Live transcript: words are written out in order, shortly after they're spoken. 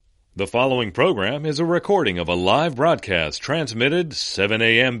The following program is a recording of a live broadcast transmitted 7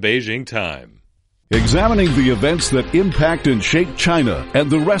 a.m. Beijing time. Examining the events that impact and shape China and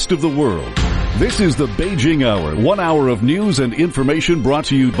the rest of the world. This is the Beijing Hour, 1 hour of news and information brought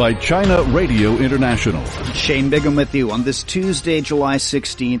to you by China Radio International. Shane Bigham with you on this Tuesday, July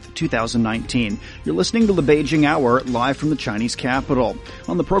 16th, 2019. You're listening to the Beijing Hour live from the Chinese capital.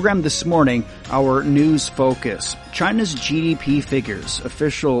 On the program this morning, our news focus. China's GDP figures.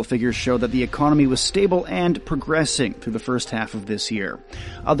 Official figures show that the economy was stable and progressing through the first half of this year.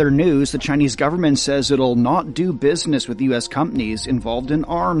 Other news, the Chinese government says it'll not do business with U.S. companies involved in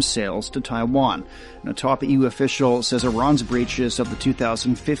arms sales to Taiwan. And a top EU official says Iran's breaches of the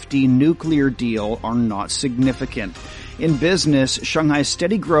 2015 nuclear deal are not significant. In business, Shanghai's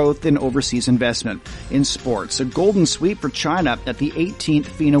steady growth in overseas investment. In sports, a golden sweep for China at the 18th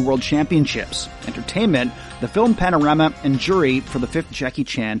FINA World Championships. Entertainment, the film panorama and jury for the 5th Jackie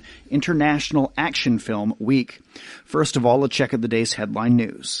Chan International Action Film Week. First of all, a check of the day's headline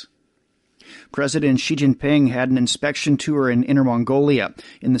news. President Xi Jinping had an inspection tour in Inner Mongolia.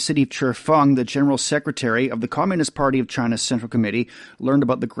 In the city of Chirfeng, the General Secretary of the Communist Party of China's Central Committee learned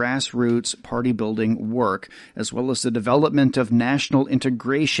about the grassroots party-building work, as well as the development of national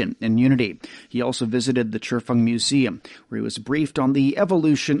integration and unity. He also visited the Chirfeng Museum, where he was briefed on the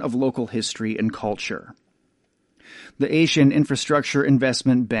evolution of local history and culture. The Asian Infrastructure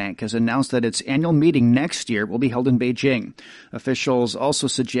Investment Bank has announced that its annual meeting next year will be held in Beijing. Officials also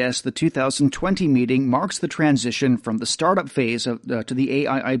suggest the 2020 meeting marks the transition from the startup phase to the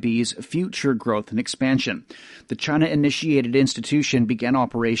AIIB's future growth and expansion. The China-initiated institution began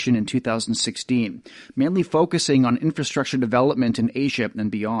operation in 2016, mainly focusing on infrastructure development in Asia and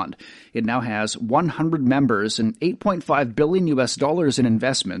beyond. It now has 100 members and $8.5 billion in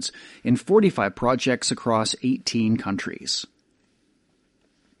investments in 45 projects across 18 countries.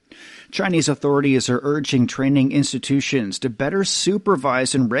 Chinese authorities are urging training institutions to better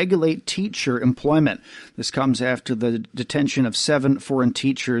supervise and regulate teacher employment. This comes after the detention of 7 foreign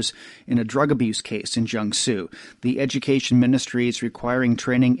teachers in a drug abuse case in Jiangsu. The Education Ministry is requiring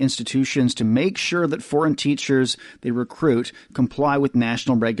training institutions to make sure that foreign teachers they recruit comply with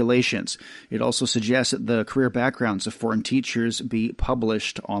national regulations. It also suggests that the career backgrounds of foreign teachers be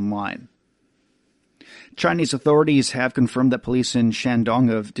published online. Chinese authorities have confirmed that police in Shandong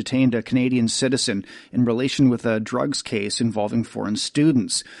have detained a Canadian citizen in relation with a drugs case involving foreign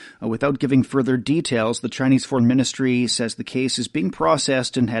students. Without giving further details, the Chinese Foreign Ministry says the case is being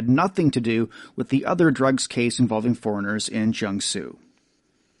processed and had nothing to do with the other drugs case involving foreigners in Jiangsu.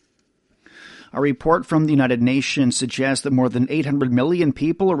 A report from the United Nations suggests that more than 800 million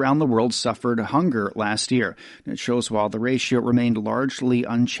people around the world suffered hunger last year. It shows while the ratio remained largely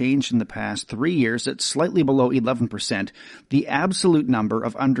unchanged in the past 3 years at slightly below 11%, the absolute number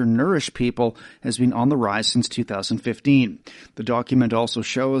of undernourished people has been on the rise since 2015. The document also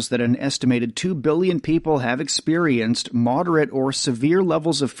shows that an estimated 2 billion people have experienced moderate or severe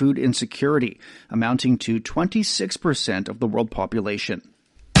levels of food insecurity, amounting to 26% of the world population.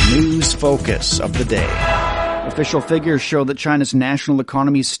 News focus of the day. Official figures show that China's national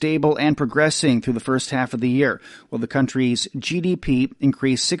economy is stable and progressing through the first half of the year, while the country's GDP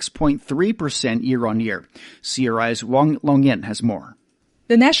increased 6.3% year-on-year. CRI's Wang Longyan has more.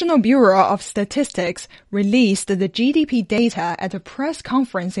 The National Bureau of Statistics released the GDP data at a press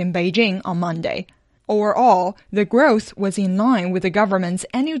conference in Beijing on Monday. Overall, the growth was in line with the government's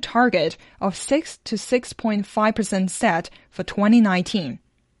annual target of 6 to 6.5% set for 2019.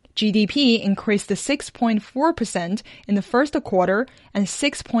 GDP increased to 6.4% in the first quarter and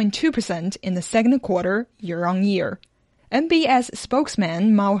 6.2% in the second quarter year-on-year. NBS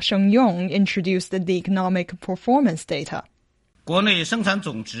spokesman Mao Shengyong introduced the economic performance data.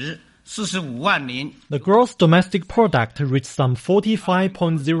 The gross domestic product reached some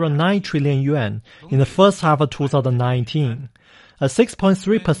 45.09 trillion yuan in the first half of 2019, a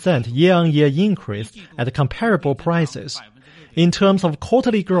 6.3% year-on-year increase at comparable prices. In terms of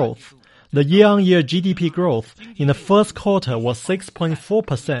quarterly growth, the year-on-year GDP growth in the first quarter was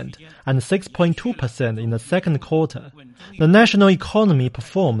 6.4% and 6.2% in the second quarter. The national economy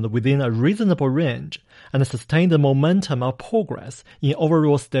performed within a reasonable range and sustained the momentum of progress in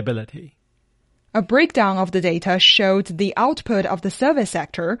overall stability. A breakdown of the data showed the output of the service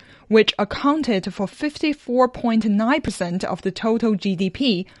sector, which accounted for 54.9% of the total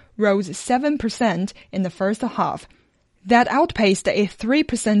GDP, rose 7% in the first half. That outpaced a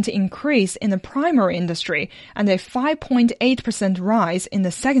 3% increase in the primary industry and a 5.8% rise in the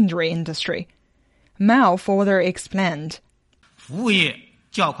secondary industry. Mao further explained.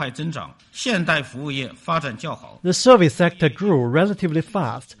 较快增长，现代服务业发展较好。 The service sector grew relatively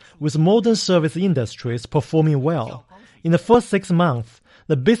fast, with modern service industries performing well. In the first 6 months,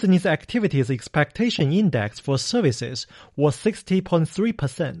 the business activities expectation index for services was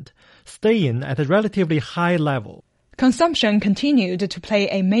 60.3%, staying at a relatively high level. Consumption continued to play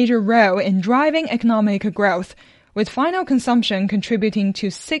a major role in driving economic growth, with final consumption contributing to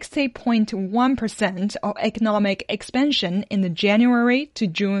 60.1% of economic expansion in the January to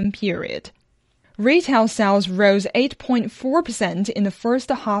June period. Retail sales rose 8.4% in the first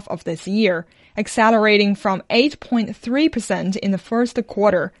half of this year, accelerating from 8.3% in the first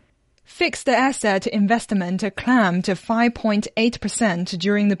quarter. Fixed asset investment climbed to 5.8%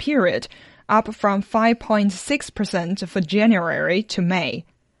 during the period, up from 5.6% for January to May.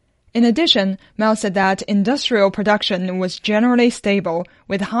 In addition, Mao said that industrial production was generally stable,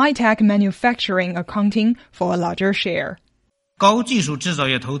 with high-tech manufacturing accounting for a larger share. 高技术制造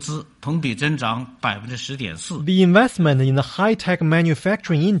业投资同比增长 10.4%。 The investment in the high-tech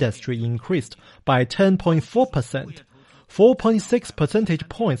manufacturing industry increased by 10.4%, 4.6 percentage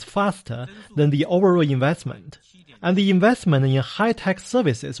points faster than the overall investment. And the investment in high-tech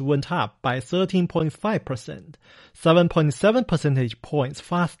services went up by 13.5%, 7.7 percentage points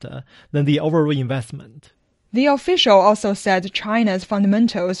faster than the overall investment. The official also said China's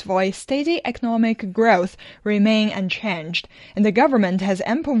fundamentals for a steady economic growth remain unchanged, and the government has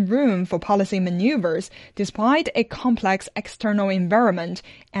ample room for policy maneuvers despite a complex external environment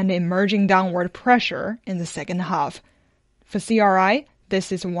and emerging downward pressure in the second half. For CRI,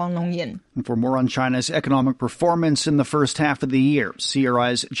 this is Wang Longyin. And for more on China's economic performance in the first half of the year,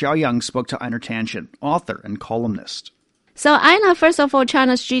 CRI's Zhao Yang spoke to Einar Tanchen, author and columnist. So, Einar, first of all,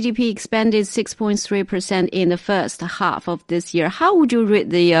 China's GDP expanded 6.3% in the first half of this year. How would you rate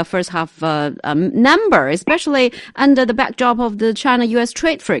the first half number, especially under the backdrop of the China-U.S.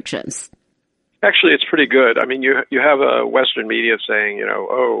 trade frictions? Actually, it's pretty good. I mean, you have Western media saying,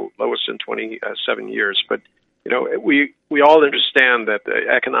 lowest in 27 years. But, we all understand that the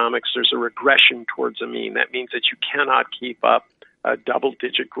economics, there's a regression towards the mean. That means that you cannot keep up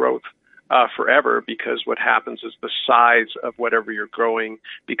double-digit growth forever, because what happens is the size of whatever you're growing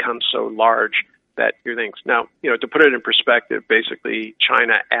becomes so large that your things. Now, to put it in perspective, basically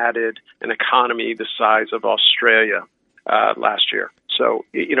China added an economy the size of Australia last year. So,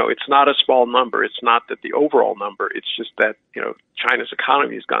 it's not a small number. It's not that the overall number, it's just that, China's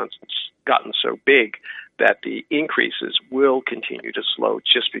economy has gotten so big that the increases will continue to slow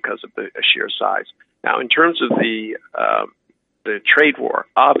just because of the sheer size. Now, in terms of the trade war,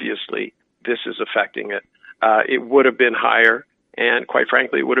 obviously, this is affecting it. It would have been higher, and quite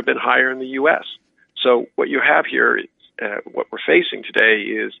frankly, it would have been higher in the U.S. So what you have here, what we're facing today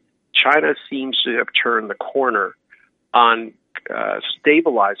is China seems to have turned the corner on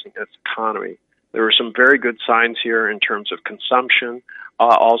stabilizing its economy. There are some very good signs here in terms of consumption,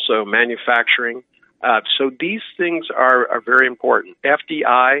 also manufacturing. So these things are very important.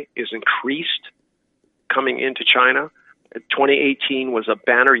 FDI is increased coming into China. 2018 was a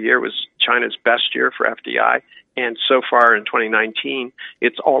banner year. It was China's best year for FDI. And so far in 2019,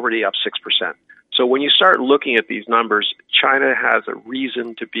 it's already up 6%. So when you start looking at these numbers, China has a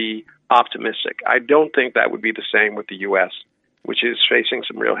reason to be optimistic. I don't think that would be the same with the U.S., which is facing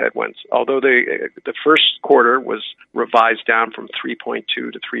some real headwinds. Although the first quarter was revised down from 3.2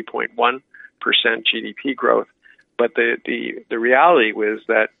 to 3.1% GDP growth. But the reality was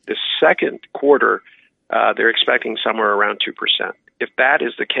that the second quarter, they're expecting somewhere around 2%. If that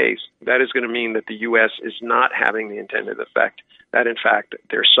is the case, that is going to mean that the U.S. is not having the intended effect, that in fact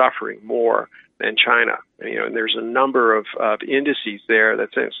they're suffering more than China. And there's a number of indices there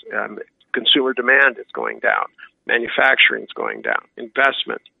that says consumer demand is going down, manufacturing is going down,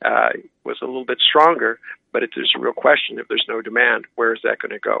 investment was a little bit stronger. But if there's a real question, if there's no demand, where is that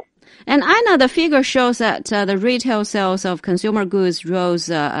going to go? And I know the figure shows that the retail sales of consumer goods rose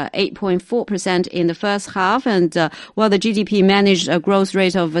 8.4% in the first half, and while the GDP managed a growth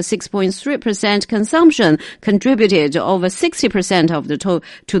rate of 6.3%, consumption contributed over 60% of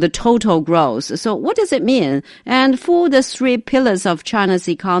to the total growth. So what does it mean? And for the three pillars of China's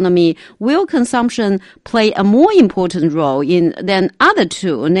economy, will consumption play a more important role than other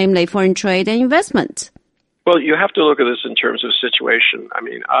two, namely foreign trade and investment? Well, you have to look at this in terms of situation. I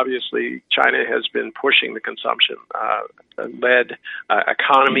mean, obviously, China has been pushing the consumption-led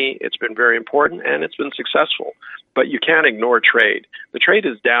economy. It's been very important, and it's been successful. But you can't ignore trade. The trade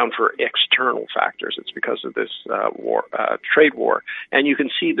is down for external factors. It's because of this trade war. And you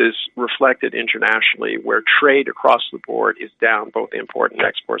can see this reflected internationally, where trade across the board is down, both import and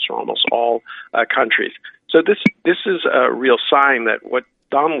exports from almost all countries. So this is a real sign that what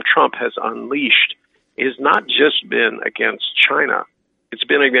Donald Trump has unleashed has not just been against China. It's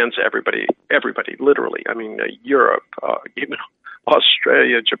been against everybody, literally. I mean, Europe, even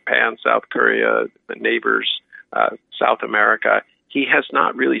Australia, Japan, South Korea, the neighbors, South America. He has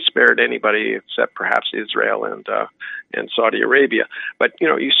not really spared anybody except perhaps Israel and Saudi Arabia. But,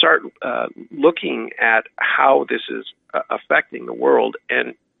 you start looking at how this is affecting the world,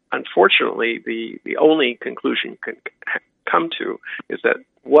 and unfortunately, the only conclusion you can come to is that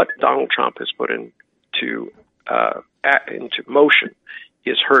what Donald Trump has put into motion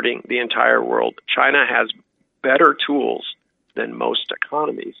is hurting the entire world. China has better tools than most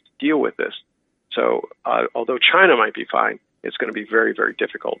economies to deal with this. So although China might be fine, it's going to be very, very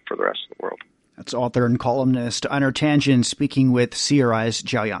difficult for the rest of the world. That's author and columnist Einar Tangent speaking with CRI's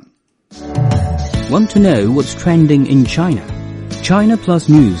Zhao Yang. Want to know what's trending in China? China Plus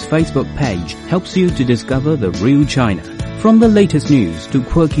News Facebook page helps you to discover the real China. From the latest news to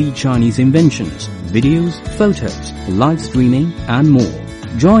quirky Chinese inventions, videos, photos, live streaming, and more.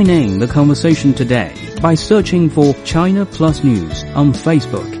 Join in the conversation today by searching for China Plus News on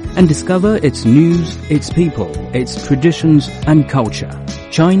Facebook and discover its news, its people, its traditions and culture.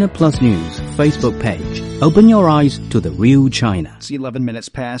 China Plus News Facebook page. Open your eyes to the real China. It's 11 minutes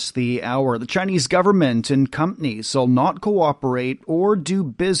past the hour. The Chinese government and companies will not cooperate or do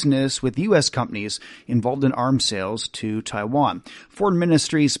business with U.S. companies involved in arms sales to Taiwan. Foreign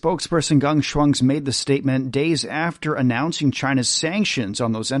Ministry spokesperson Gang Shuang's made the statement days after announcing China's sanctions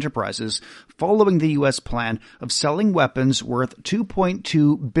on those enterprises following the U.S. plan of selling weapons worth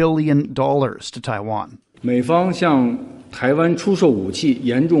 $2.2 billion to Taiwan. The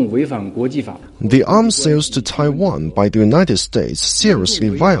arms sales to Taiwan by the United States seriously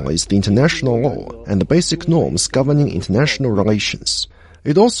violates the international law and the basic norms governing international relations.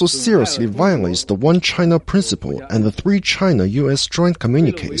 It also seriously violates the One China principle and the Three China-U.S. joint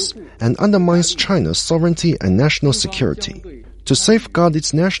communiques and undermines China's sovereignty and national security. To safeguard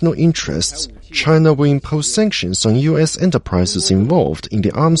its national interests, China will impose sanctions on U.S. enterprises involved in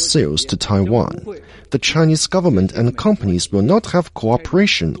the arms sales to Taiwan. The Chinese government and companies will not have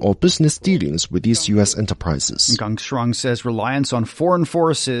cooperation or business dealings with these U.S. enterprises. Gang Shuang says reliance on foreign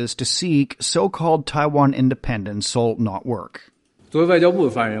forces to seek so-called Taiwan independence will not work. 作为外交部的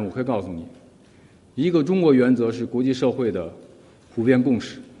发言人，我可以告诉你，一个中国原则是国际社会的普遍共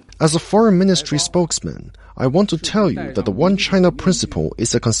识。 As a foreign ministry spokesman, I want to tell you that the One China principle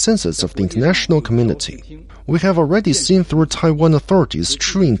is a consensus of the international community. We have already seen through Taiwan authorities'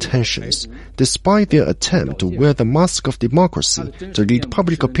 true intentions, despite their attempt to wear the mask of democracy, to lead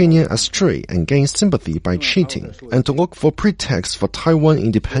public opinion astray and gain sympathy by cheating, and to look for pretexts for Taiwan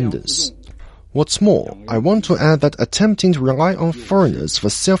independence. What's more, I want to add that attempting to rely on foreigners for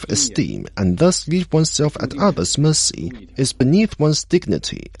self-esteem and thus leave oneself at others' mercy is beneath one's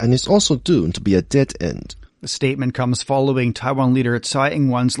dignity and is also doomed to be a dead end. The statement comes following Taiwan leader Tsai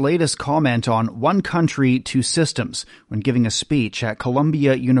Ing-wen's latest comment on one country, two systems when giving a speech at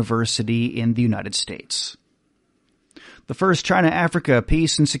Columbia University in the United States. The first China-Africa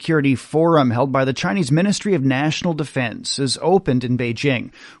Peace and Security Forum held by the Chinese Ministry of National Defense is opened in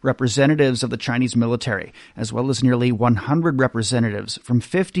Beijing. Representatives of the Chinese military, as well as nearly 100 representatives from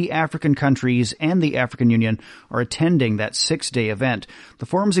 50 African countries and the African Union, are attending that 6-day event. The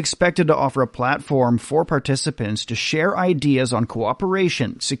forum is expected to offer a platform for participants to share ideas on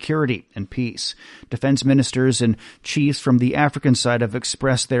cooperation, security, and peace. Defense ministers and chiefs from the African side have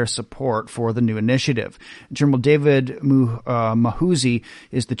expressed their support for the new initiative. General David Mahuzi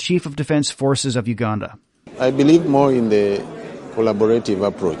is the Chief of Defense Forces of Uganda. I believe more in the collaborative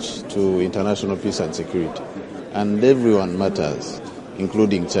approach to international peace and security. And everyone matters,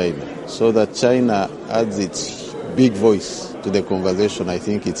 including China. So that China adds its big voice to the conversation, I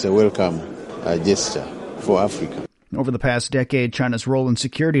think it's a welcome gesture for Africa. Over the past decade, China's role in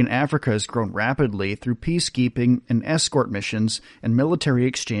security in Africa has grown rapidly through peacekeeping and escort missions and military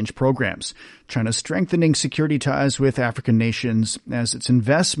exchange programs. China is strengthening security ties with African nations as its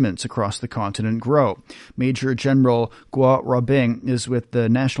investments across the continent grow. Major General Guo Ruobing is with the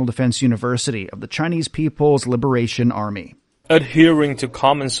National Defense University of the Chinese People's Liberation Army. Adhering to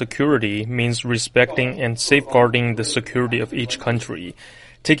common security means respecting and safeguarding the security of each country,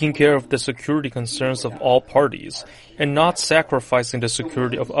 taking care of the security concerns of all parties, and not sacrificing the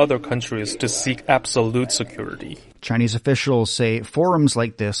security of other countries to seek absolute security. Chinese officials say forums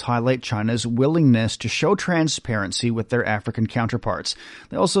like this highlight China's willingness to show transparency with their African counterparts.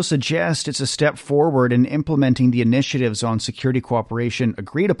 They also suggest it's a step forward in implementing the initiatives on security cooperation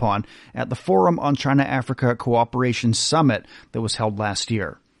agreed upon at the Forum on China-Africa Cooperation Summit that was held last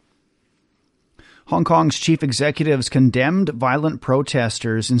year. Hong Kong's chief executives condemned violent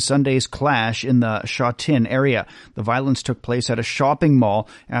protesters in Sunday's clash in the Sha Tin area. The violence took place at a shopping mall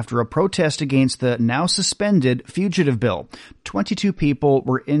after a protest against the now suspended fugitive bill. 22 people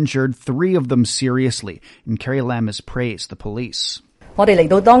were injured, 3 of them seriously, and Carrie Lam has praised the police. We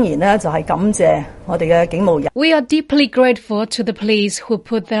are deeply grateful to the police who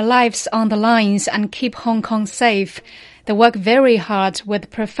put their lives on the lines and keep Hong Kong safe. They work very hard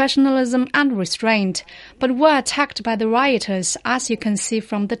with professionalism and restraint, but were attacked by the rioters, as you can see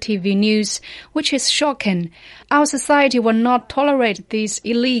from the TV news, which is shocking. Our society will not tolerate these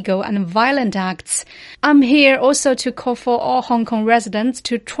illegal and violent acts. I'm here also to call for all Hong Kong residents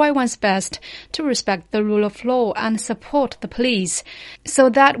to try one's best to respect the rule of law and support the police, so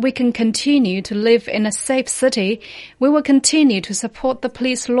that we can continue to live in a safe city. We will continue to support the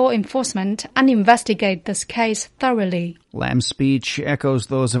police law enforcement and investigate this case thoroughly. Lam's speech echoes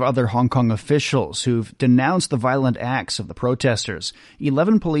those of other Hong Kong officials who've denounced the violent acts of the protesters.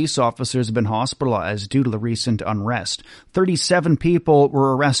 11 police officers have been hospitalized due to the recent unrest. 37 people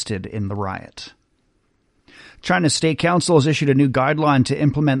were arrested in the riot. China's State Council has issued a new guideline to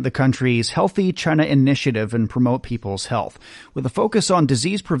implement the country's Healthy China initiative and promote people's health. With a focus on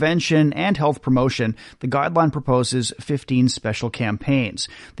disease prevention and health promotion, the guideline proposes 15 special campaigns.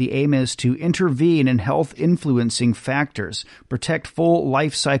 The aim is to intervene in health-influencing factors, protect full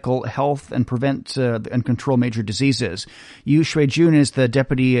life cycle health, and prevent and control major diseases. Yu Shuijun is the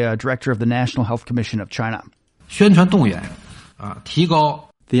Deputy Director of the National Health Commission of China. 宣传动员提高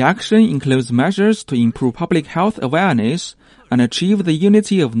The action includes measures to improve public health awareness and achieve the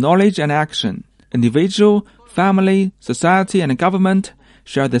unity of knowledge and action. Individual, family, society, and government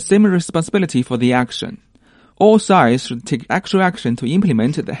share the same responsibility for the action. All sides should take actual action to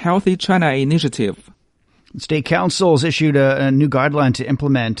implement the Healthy China initiative. The State Council has issued a new guideline to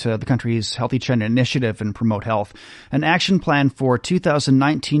implement the country's Healthy China initiative and promote health. An action plan for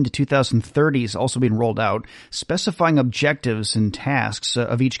 2019 to 2030 is also being rolled out, specifying objectives and tasks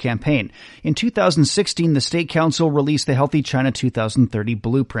of each campaign. In 2016, the State Council released the Healthy China 2030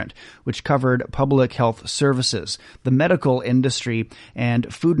 blueprint, which covered public health services, the medical industry,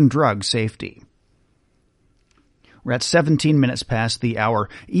 and food and drug safety. We're at 17 minutes past the hour.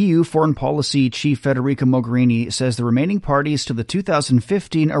 EU Foreign Policy Chief Federica Mogherini says the remaining parties to the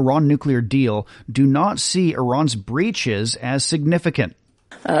 2015 Iran nuclear deal do not see Iran's breaches as significant.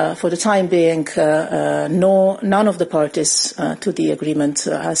 For the time being, none of the parties to the agreement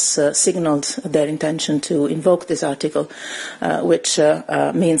has signaled their intention to invoke this article, which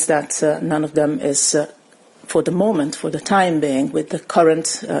means that none of them is for the moment, for the time being, with the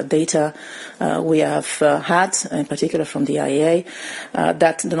current data we have had, in particular from the IAEA,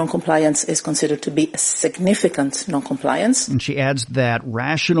 that the non-compliance is considered to be a significant non-compliance. And she adds that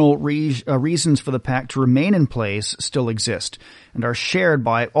rational reasons for the pact to remain in place still exist and are shared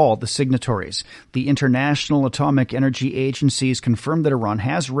by all the signatories. The International Atomic Energy Agency has confirmed that Iran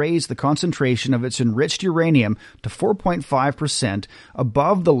has raised the concentration of its enriched uranium to 4.5%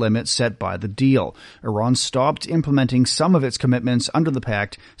 above the limit set by the deal. Iran stopped implementing some of its commitments under the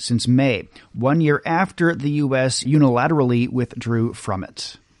pact since May, 1 year after the U.S. unilaterally withdrew from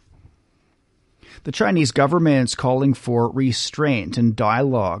it. The Chinese government is calling for restraint and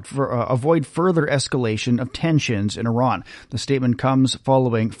dialogue to avoid further escalation of tensions in Iran. The statement comes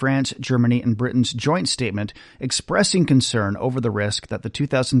following France, Germany, and Britain's joint statement expressing concern over the risk that the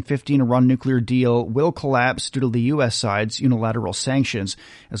 2015 Iran nuclear deal will collapse due to the U.S. side's unilateral sanctions,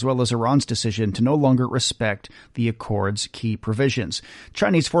 as well as Iran's decision to no longer respect the accord's key provisions.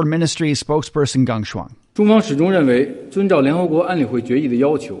 Chinese Foreign Ministry spokesperson Gang Shuang. 中方始终认为，遵照联合国安理会决议的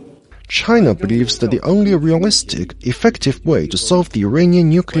要求。 China believes that the only realistic, effective way to solve the Iranian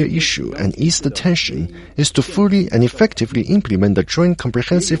nuclear issue and ease the tension is to fully and effectively implement the Joint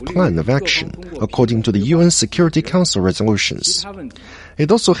Comprehensive Plan of Action, according to the UN Security Council resolutions.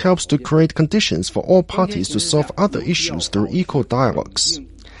 It also helps to create conditions for all parties to solve other issues through equal dialogues.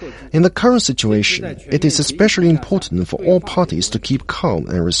 In the current situation, it is especially important for all parties to keep calm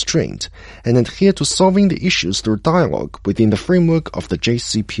and restraint and adhere to solving the issues through dialogue within the framework of the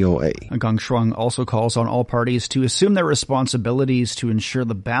JCPOA. Gang Shuang also calls on all parties to assume their responsibilities to ensure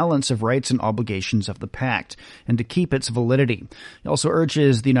the balance of rights and obligations of the pact and to keep its validity. He also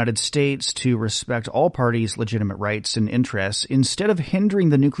urges the United States to respect all parties' legitimate rights and interests instead of hindering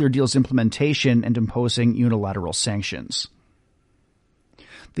the nuclear deal's implementation and imposing unilateral sanctions.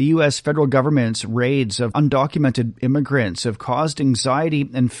 The U.S. federal government's raids of undocumented immigrants have caused anxiety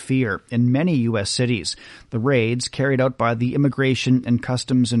and fear in many U.S. cities. The raids, carried out by the Immigration and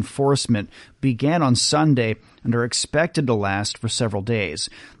Customs Enforcement, began on Sunday and are expected to last for several days.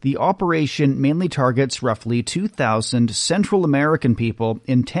 The operation mainly targets roughly 2,000 Central American people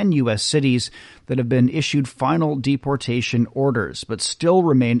in 10 U.S. cities that have been issued final deportation orders, but still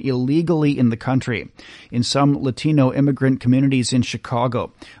remain illegally in the country. In some Latino immigrant communities in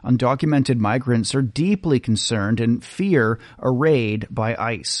Chicago, undocumented migrants are deeply concerned and fear a raid by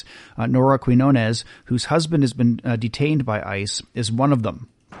ICE. Nora Quinones, whose husband has been detained by ICE, is one of them.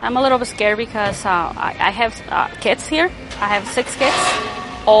 I'm a little bit scared because I have kids here. I have 6 kids,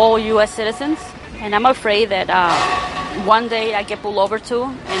 all U.S. citizens, and I'm afraid that one day I get pulled over too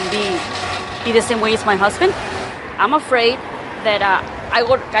and be the same way as my husband. I'm afraid that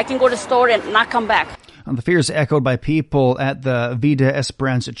I can go to the store and not come back. And the fears echoed by people at the Vida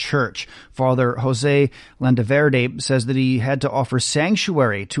Esperanza Church. Father Jose Landaverde says that he had to offer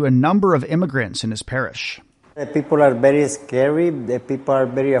sanctuary to a number of immigrants in his parish. The people are very scary. The people are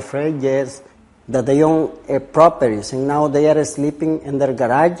very afraid, yes, that they own properties. And now they are sleeping in their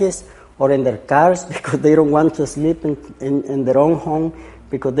garages or in their cars because they don't want to sleep in their own home,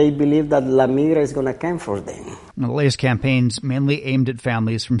 because they believe that La Migra is going to come for them. The latest campaigns mainly aimed at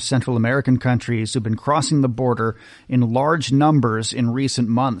families from Central American countries who've been crossing the border in large numbers in recent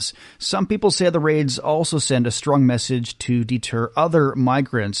months. Some people say the raids also send a strong message to deter other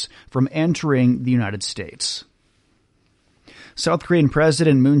migrants from entering the United States. South Korean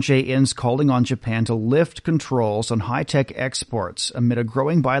President Moon Jae-in's calling on Japan to lift controls on high-tech exports amid a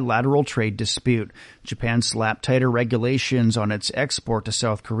growing bilateral trade dispute. Japan slapped tighter regulations on its export to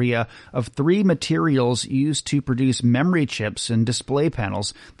South Korea of 3 materials used to produce memory chips and display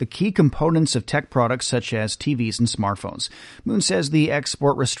panels, the key components of tech products such as TVs and smartphones. Moon says the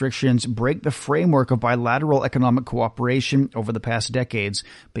export restrictions break the framework of bilateral economic cooperation over the past decades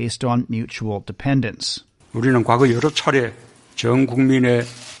based on mutual dependence. 우리는 과거 여러 차례 전 국민의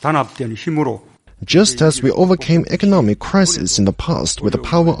단합된 힘으로 Just as we overcame economic crisis in the past with the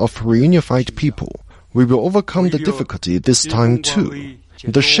power of reunified people, we will overcome the difficulty this time too.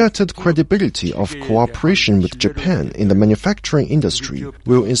 The shattered credibility of cooperation with Japan in the manufacturing industry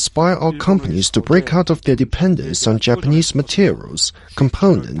will inspire our companies to break out of their dependence on Japanese materials,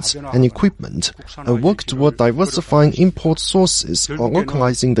 components, and equipment, and work toward diversifying import sources or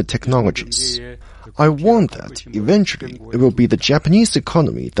localizing the technologies. I warn that eventually it will be the Japanese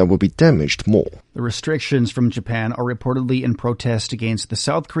economy that will be damaged more. The restrictions from Japan are reportedly in protest against the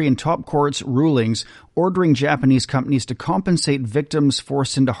South Korean top court's rulings ordering Japanese companies to compensate victims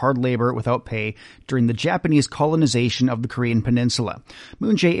forced into hard labor without pay during the Japanese colonization of the Korean peninsula.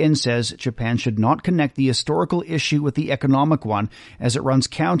 Moon Jae-in says Japan should not connect the historical issue with the economic one, as it runs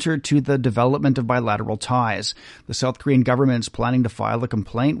counter to the development of bilateral ties. The South Korean government is planning to file a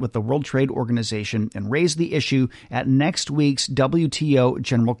complaint with the World Trade Organization and raise the issue at next week's WTO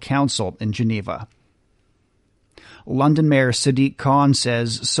General Council in Geneva. London Mayor Sadiq Khan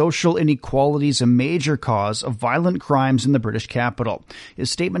says social inequality is a major cause of violent crimes in the British capital. His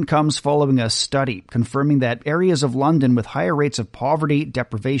statement comes following a study confirming that areas of London with higher rates of poverty,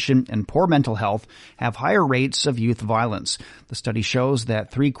 deprivation, and poor mental health have higher rates of youth violence. The study shows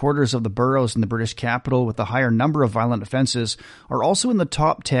that 3/4 of the boroughs in the British capital with a higher number of violent offences are also in the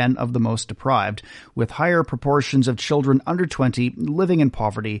top 10 of the most deprived, with higher proportions of children under 20 living in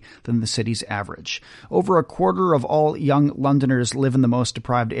poverty than the city's average. Over a quarter of all young Londoners live in the most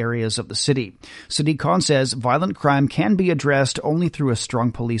deprived areas of the city. Sadiq Khan says violent crime can be addressed only through a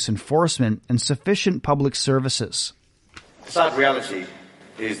strong police enforcement and sufficient public services. The sad reality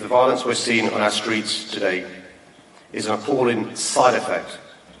is the violence we're seeing on our streets today is an appalling side effect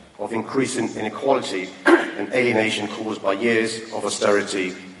of increasing inequality and alienation caused by years of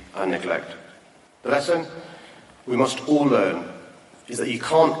austerity and neglect. The lesson we must all learn is that you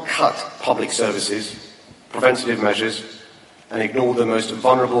can't cut public services, preventative measures, and ignore the most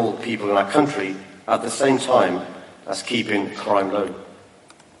vulnerable people in our country at the same time as keeping crime low.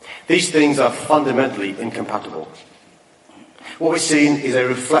 These things are fundamentally incompatible. What we're seeing is a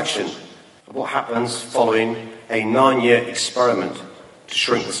reflection of what happens following a 9-year experiment to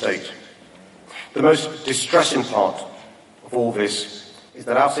shrink the state. The most distressing part of all this is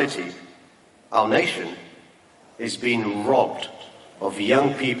that our city, our nation, is being robbed of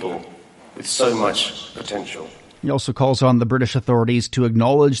young people with so much potential. He also calls on the British authorities to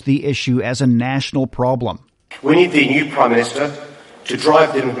acknowledge the issue as a national problem. We need the new Prime Minister to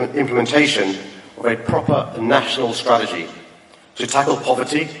drive the implementation of a proper national strategy to tackle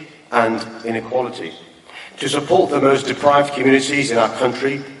poverty and inequality, to support the most deprived communities in our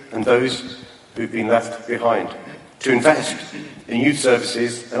country and those who've been left behind, to invest in youth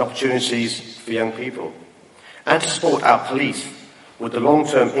services and opportunities for young people, and to support our police with the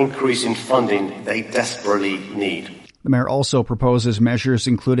long-term increase in funding they desperately need. The mayor also proposes measures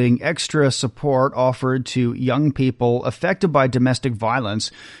including extra support offered to young people affected by domestic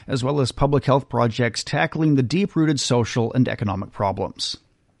violence, as well as public health projects tackling the deep-rooted social and economic problems.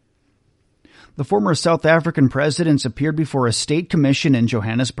 The former South African president appeared before a state commission in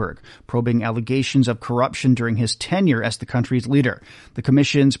Johannesburg, probing allegations of corruption during his tenure as the country's leader. The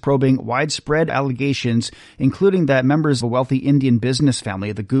commission's probing widespread allegations, including that members of a wealthy Indian business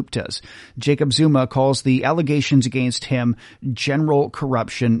family, the Guptas. Jacob Zuma calls the allegations against him general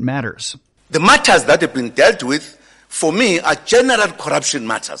corruption matters. The matters that have been dealt with, for me, are general corruption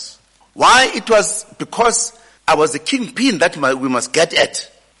matters. Why? It was because I was the kingpin that we must get at.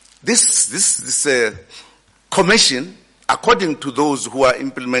 This commission, according to those who are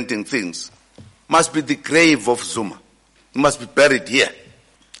implementing things, must be the grave of Zuma. It must be buried here.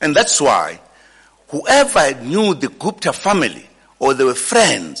 And that's why whoever knew the Gupta family or they were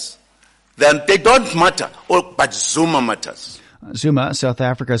friends, then they don't matter, but Zuma matters. Zuma, South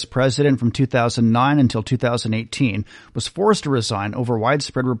Africa's president from 2009 until 2018, was forced to resign over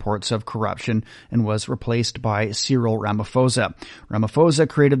widespread reports of corruption and was replaced by Cyril Ramaphosa. Ramaphosa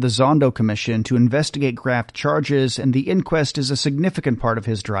created the Zondo Commission to investigate graft charges, and the inquest is a significant part of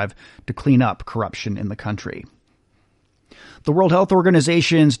his drive to clean up corruption in the country. The World Health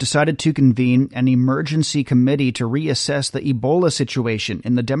Organization's decided to convene an emergency committee to reassess the Ebola situation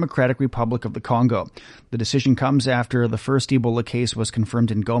in the Democratic Republic of the Congo. The decision comes after the first Ebola case was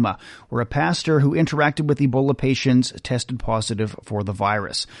confirmed in Goma, where a pastor who interacted with Ebola patients tested positive for the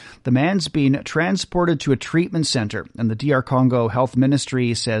virus. The man's been transported to a treatment center, and the DR Congo Health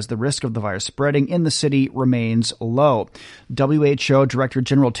Ministry says the risk of the virus spreading in the city remains low. WHO Director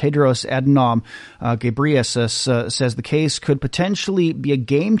General Tedros Adhanom Ghebreyesus says the case could potentially be a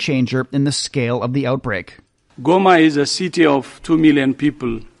game changer in the scale of the outbreak. Goma is a city of 2 million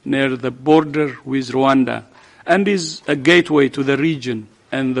people near the border with Rwanda and is a gateway to the region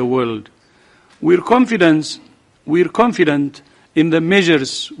and the world. We're confident in the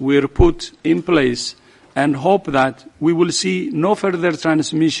measures we're put in place and hope that we will see no further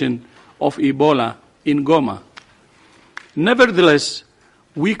transmission of Ebola in Goma. Nevertheless,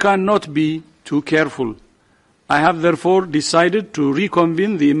 we cannot be too careful. I have therefore decided to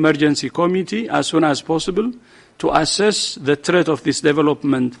reconvene the emergency committee as soon as possible to assess the threat of this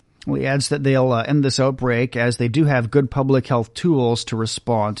development. Well, he adds that they'll end this outbreak as they do have good public health tools to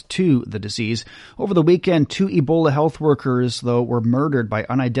respond to the disease. Over the weekend, 2 Ebola health workers, though, were murdered by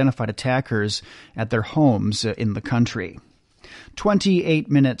unidentified attackers at their homes in the country. 28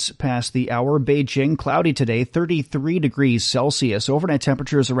 minutes past the hour. Beijing, cloudy today, 33 degrees Celsius. Overnight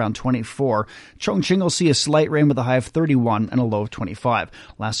temperatures around 24. Chongqing will see a slight rain with a high of 31 and a low of 25.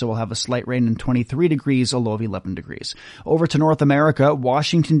 Lhasa will have a slight rain and 23 degrees, a low of 11 degrees. Over to North America,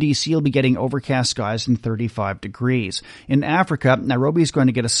 Washington, D.C. will be getting overcast skies and 35 degrees. In Africa, Nairobi is going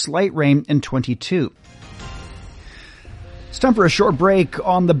to get a slight rain and 22. It's time for a short break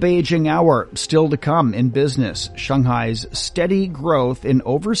on the Beijing Hour. Still to come in business, Shanghai's steady growth in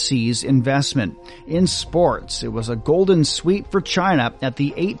overseas investment. In sports, it was a golden sweep for China at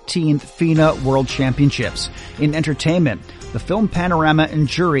the 18th FINA World Championships. In entertainment, the film panorama and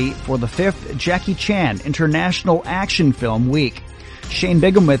jury for the 5th Jackie Chan International Action Film Week. Shane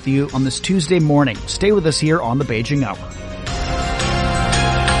Bigham with you on this Tuesday morning. Stay with us here on the Beijing Hour.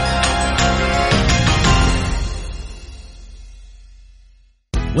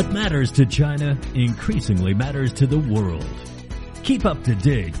 What matters to China increasingly matters to the world. Keep up to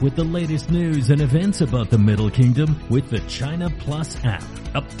date with the latest news and events about the Middle Kingdom with the China Plus app.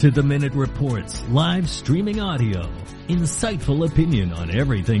 Up-to-the-minute reports, live streaming audio, insightful opinion on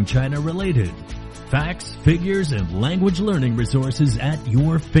everything China-related, facts, figures, and language learning resources at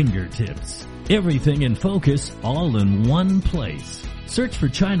your fingertips. Everything in focus, all in one place. Search for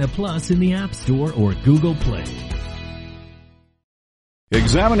China Plus in the App Store or Google Play.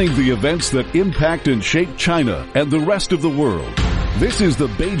 Examining the events that impact and shape China and the rest of the world. This is the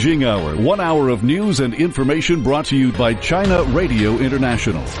Beijing Hour, 1 hour of news and information brought to you by China Radio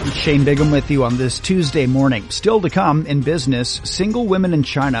International. Shane Bigham with you on this Tuesday morning. Still to come in business, single women in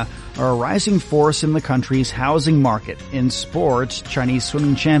China are a rising force in the country's housing market. In sports, Chinese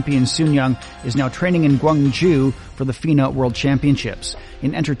swimming champion Sun Yang is now training in Guangzhou for the FINA World Championships.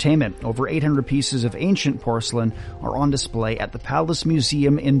 In entertainment, over 800 pieces of ancient porcelain are on display at the Palace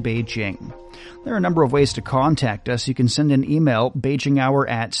Museum in Beijing. There are a number of ways to contact us. You can send an email,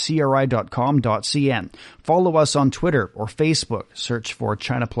 beijinghour@cri.com.cn. Follow us on Twitter or Facebook. Search for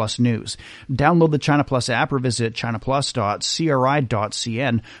China Plus News. Download the China Plus app or visit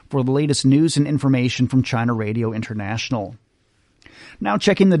chinaplus.cri.cn for the latest news and information from China Radio International. Now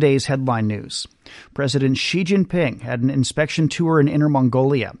checking the day's headline news. President Xi Jinping had an inspection tour in Inner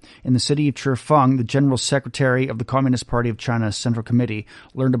Mongolia. In the city of Chirfeng, the General Secretary of the Communist Party of China's Central Committee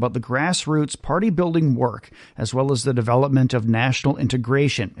learned about the grassroots party-building work, as well as the development of national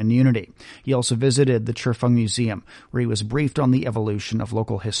integration and unity. He also visited the Chirfeng Museum, where he was briefed on the evolution of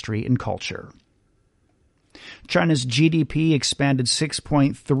local history and culture. China's GDP expanded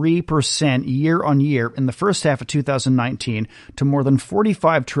 6.3% year-on-year in the first half of 2019 to more than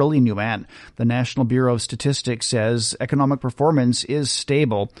 45 trillion yuan. The National Bureau of Statistics says economic performance is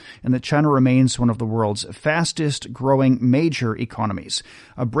stable and that China remains one of the world's fastest-growing major economies.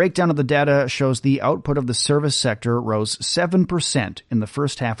 A breakdown of the data shows the output of the service sector rose 7% in the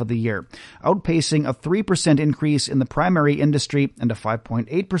first half of the year, outpacing a 3% increase in the primary industry and a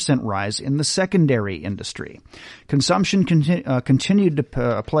 5.8% rise in the secondary industry. Consumption continued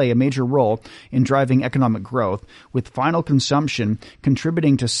to play a major role in driving economic growth, with final consumption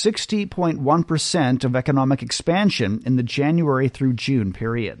contributing to 60.1% of economic expansion in the January through June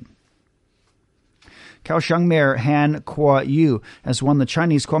period. Kaohsiung Mayor Han Kuo-yu has won the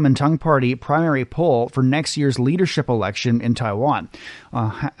Chinese Kuomintang Party primary poll for next year's leadership election in Taiwan.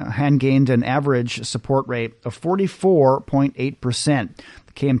 Han gained an average support rate of 44.8%.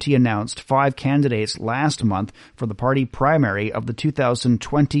 The KMT announced 5 candidates last month for the party primary of the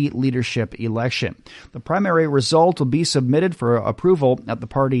 2020 leadership election. The primary result will be submitted for approval at the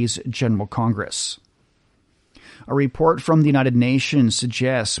party's General Congress. A report from the United Nations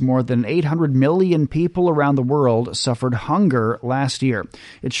suggests more than 800 million people around the world suffered hunger last year.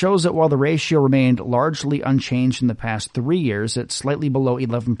 It shows that while the ratio remained largely unchanged in the past 3 years at slightly below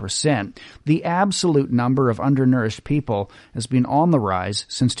 11%, the absolute number of undernourished people has been on the rise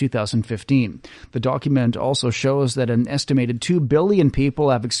since 2015. The document also shows that an estimated 2 billion people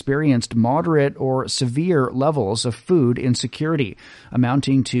have experienced moderate or severe levels of food insecurity,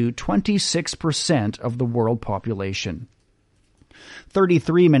 amounting to 26% of the world population.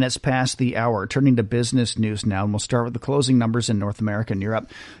 33 minutes past the hour. Turning to business news now, and we'll start with the closing numbers in North America and Europe.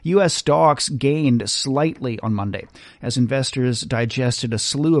 U.S. stocks gained slightly on Monday as investors digested a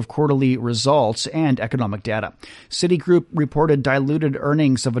slew of quarterly results and economic data. Citigroup reported diluted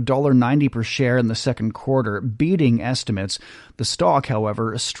earnings of $1.90 per share in the second quarter, beating estimates. The stock,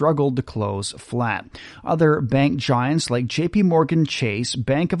 however, struggled to close flat. Other bank giants like J.P. Morgan Chase,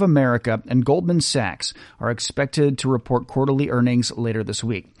 Bank of America, and Goldman Sachs are expected to report quarterly earnings later this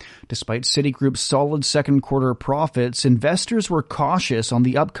week. Despite Citigroup's solid second quarter profits, investors were cautious on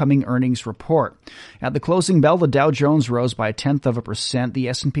the upcoming earnings report. At the closing bell, the Dow Jones rose by 0.1%. The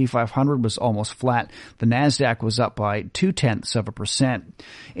S&P 500 was almost flat. The Nasdaq was up by 0.2%.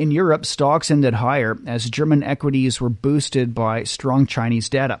 In Europe, stocks ended higher as German equities were boosted by strong Chinese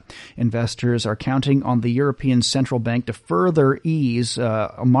data. Investors are counting on the European Central Bank to further ease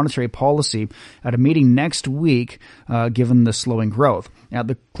monetary policy at a meeting next week, given the slowing growth. At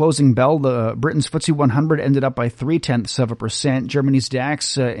the closing bell, Britain's FTSE 100 ended up by 0.3%. Germany's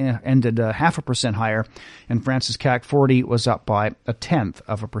DAX ended 0.5% higher, and France's CAC 40 was up by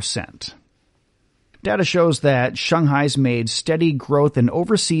 0.1%. Data shows that Shanghai's made steady growth in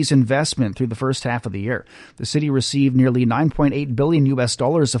overseas investment through the first half of the year. The city received nearly $9.8 billion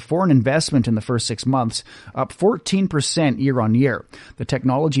of foreign investment in the first 6 months, up 14% year-on-year. The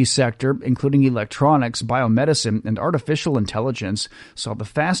technology sector, including electronics, biomedicine, and artificial intelligence, saw the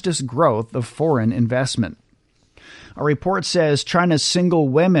fastest growth of foreign investment. A report says China's single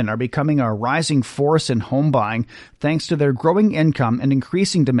women are becoming a rising force in home buying thanks to their growing income and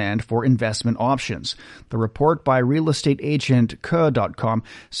increasing demand for investment options. The report by real estate agent Ke.com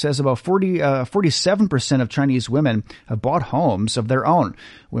says about 47% of Chinese women have bought homes of their own.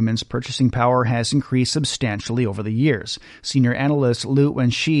 Women's purchasing power has increased substantially over the years. Senior analyst Lu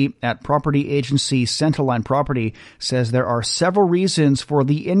Wenxi at property agency Centerline Property says there are several reasons for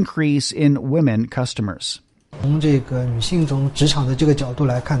the increase in women customers. First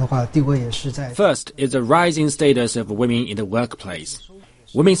is the rising status of women in the workplace.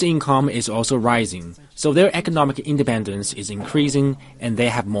 Women's income is also rising, so their economic independence is increasing and they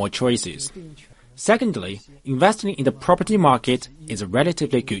have more choices. Secondly, investing in the property market is a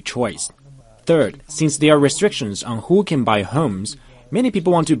relatively good choice. Third, since there are restrictions on who can buy homes, many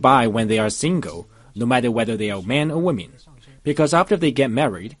people want to buy when they are single, no matter whether they are men or women. because after they get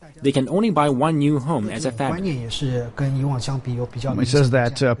married, they can only buy one new home as a family. He says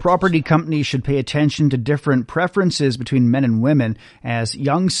that property companies should pay attention to different preferences between men and women, as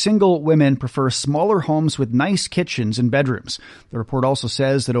young single women prefer smaller homes with nice kitchens and bedrooms. The report also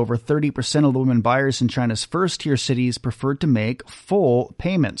says that over 30% of the women buyers in China's first-tier cities preferred to make full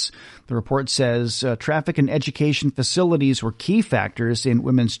payments. The report says traffic and education facilities were key factors in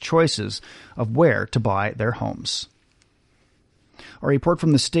women's choices of where to buy their homes. A report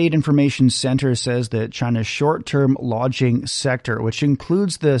from the State Information Center says that China's short-term lodging sector, which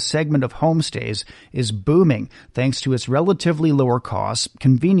includes the segment of homestays, is booming thanks to its relatively lower costs,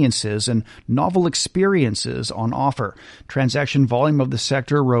 conveniences, and novel experiences on offer. Transaction volume of the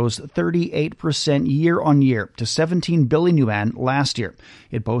sector rose 38% year-on-year to 17 billion yuan last year.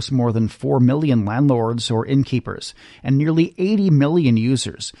 It boasts more than 4 million landlords or innkeepers and nearly 80 million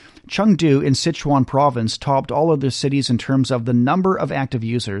users. Chengdu in Sichuan province topped all other cities in terms of the number of active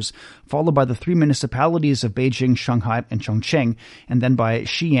users, followed by the three municipalities of Beijing, Shanghai, and Chongqing, and then by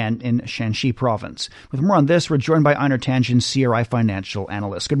Xi'an in Shanxi province. With more on this, we're joined by Einar Tangen, CRI financial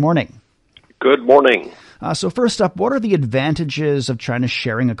analyst. Good morning. Good morning. So first up, what are the advantages of China's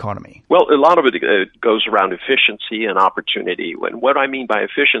sharing economy? Well, a lot of it goes around efficiency and opportunity. And what I mean by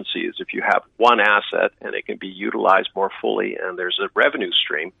efficiency is if you have one asset and it can be utilized more fully and there's a revenue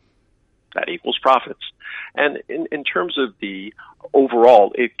stream, that equals profits. And in terms of the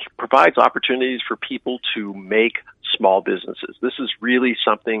overall, it provides opportunities for people to make small businesses. This is really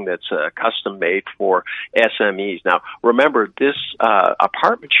something that's custom made for SMEs. Now, remember, this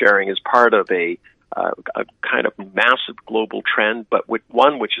apartment sharing is part of a kind of massive global trend, but with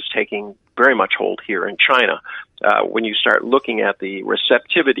one which is taking very much hold here in China. When you start looking at the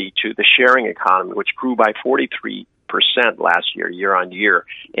receptivity to the sharing economy, which grew by 43% last year on year,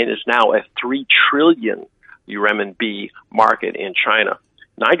 and is now a 3 trillion RMB market in China.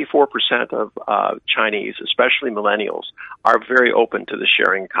 94% of Chinese, especially millennials, are very open to the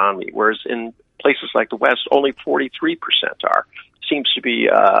sharing economy, whereas in places like the West, only 43% are. Seems to be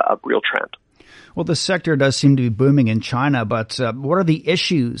a real trend. Well, the sector does seem to be booming in China, but what are the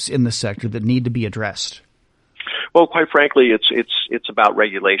issues in the sector that need to be addressed? Well, quite frankly, it's about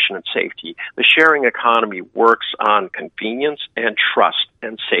regulation and safety. The sharing economy works on convenience and trust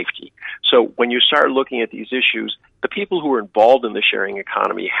and safety. So when you start looking at these issues, the people who are involved in the sharing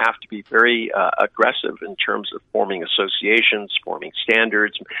economy have to be very aggressive in terms of forming associations, forming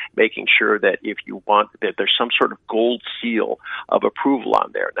standards, making sure that if you want that there's some sort of gold seal of approval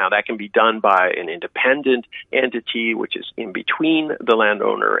on there. Now, that can be done by an independent entity, which is in between the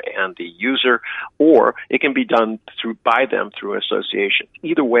landowner and the user, or it can be done by them through associations.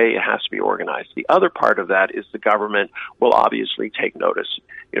 Either way, it has to be organized. The other part of that is the government will obviously take notice.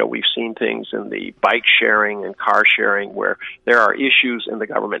 You know, we've seen things in the bike sharing and car sharing where there are issues and the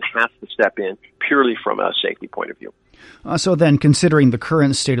government has to step in purely from a safety point of view. So then, considering the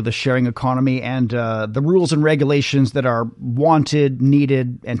current state of the sharing economy and the rules and regulations that are wanted,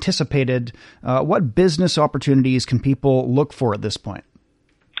 needed, anticipated, what business opportunities can people look for at this point?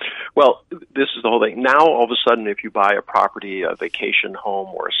 Well, this is the whole thing. Now, all of a sudden, if you buy a property, a vacation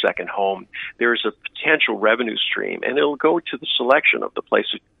home or a second home, there's a potential revenue stream, and it'll go to the selection of the place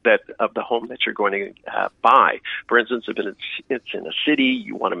of the home that you're going to buy. For instance, if it's in a city,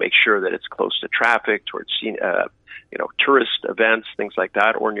 you want to make sure that it's close to traffic, towards tourist events, things like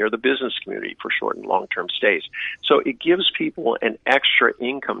that, or near the business community for short and long-term stays. So it gives people an extra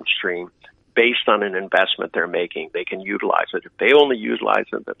income stream based on an investment they're making. They can utilize it. If they only utilize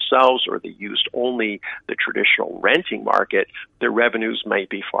it themselves or they used only the traditional renting market, their revenues might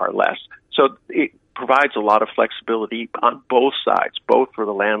be far less. So it provides a lot of flexibility on both sides, both for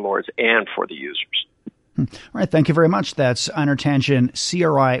the landlords and for the users. All right, thank you very much. That's Einar Tangen,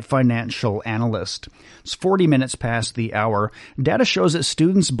 CRI financial analyst. It's 40 minutes past the hour. Data shows that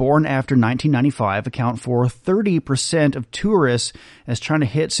students born after 1995 account for 30% of tourists as China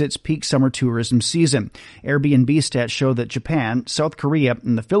hits its peak summer tourism season. Airbnb stats show that Japan, South Korea,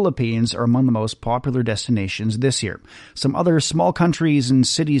 and the Philippines are among the most popular destinations this year. Some other small countries and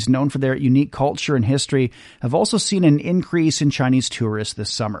cities known for their unique culture and history have also seen an increase in Chinese tourists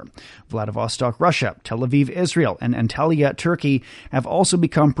this summer. Vladivostok, Russia, Tel Aviv, Israel, and Antalya, Turkey have also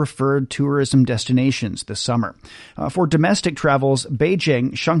become preferred tourism destinations this summer. For domestic travels,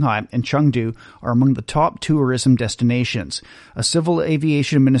 Beijing, Shanghai, and Chengdu are among the top tourism destinations. A Civil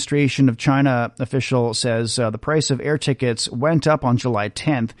Aviation Administration of China official says the price of air tickets went up on July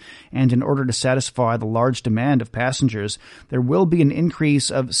 10th, and in order to satisfy the large demand of passengers, there will be an increase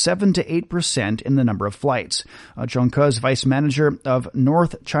of 7 to 8% in the number of flights. Zhong Ke is vice manager of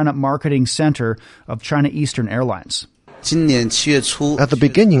North China Marketing Center of China Eastern Airlines. At the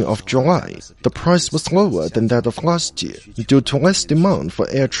beginning of July, the price was lower than that of last year due to less demand for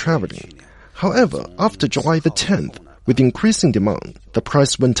air traveling. However, after July the 10th, with increasing demand, the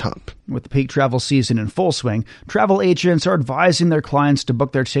price went up. With the peak travel season in full swing, travel agents are advising their clients to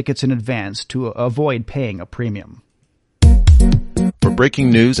book their tickets in advance to avoid paying a premium. For breaking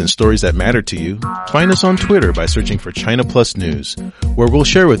news and stories that matter to you, find us on Twitter by searching for China Plus News, where we'll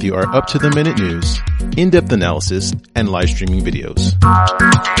share with you our up-to-the-minute news, in-depth analysis, and live streaming videos.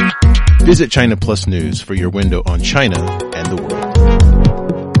 Visit China Plus News for your window on China and the world.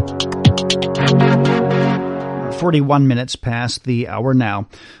 41 minutes past the hour now.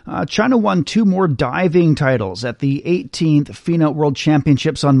 China won 2 more diving titles at the 18th FINA World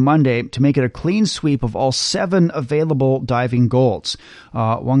Championships on Monday to make it a clean sweep of all 7 available diving golds.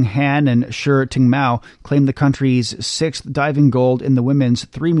 Wang Han and Shi Tingmao claimed the country's 6th diving gold in the women's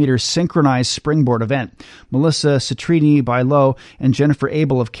 3-meter synchronized springboard event. Melissa Citrini Bailo and Jennifer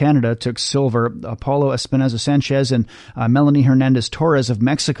Abel of Canada took silver. Apollo Espinoza Sanchez and Melanie Hernandez Torres of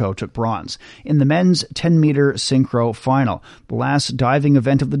Mexico took bronze. In the men's 10-meter synchro final, the last diving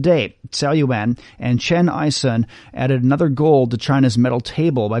event of the day, Tsao Yuan and Chen Aisun added another gold to China's medal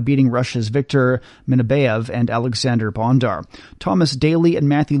table by beating Russia's Viktor Minabayev and Alexander Bondar. Thomas Daly and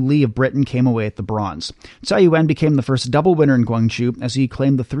Matthew Lee of Britain came away at the bronze. Tsao Yuan became the first double winner in Guangzhou as he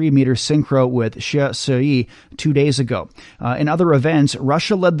claimed the 3-meter synchro with Xie Sui 2 days ago. In other events,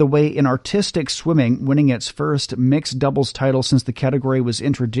 Russia led the way in artistic swimming, winning its first mixed doubles title since the category was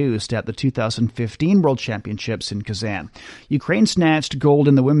introduced at the 2015 World Championships in Kazan. Ukraine snatched gold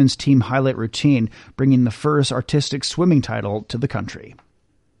in the women's team highlight routine, bringing the first artistic swimming title to the country.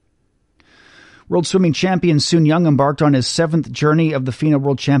 World swimming champion Sun Young embarked on his 7th journey of the FINA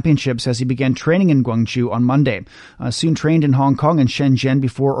World Championships as he began training in Guangzhou on Monday. Sun trained in Hong Kong and Shenzhen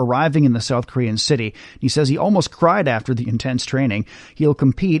before arriving in the South Korean city. He says he almost cried after the intense training. He'll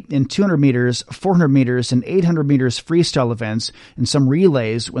compete in 200 meters, 400 meters, and 800 meters freestyle events and some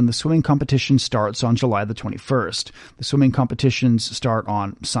relays when the swimming competition starts on July the 21st. The swimming competitions start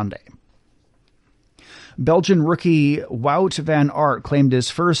on Sunday. Belgian rookie Wout van Aert claimed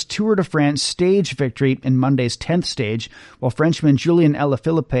his first Tour de France stage victory in Monday's 10th stage, while Frenchman Julien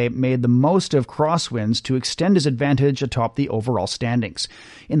Alaphilippe made the most of crosswinds to extend his advantage atop the overall standings.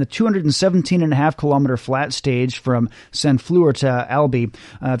 In the 217.5-kilometer flat stage from Saint-Flour to Albi,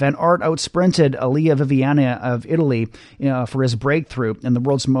 Van Aert outsprinted Elia Viviani of Italy for his breakthrough in the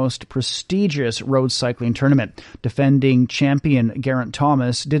world's most prestigious road cycling tournament. Defending champion Geraint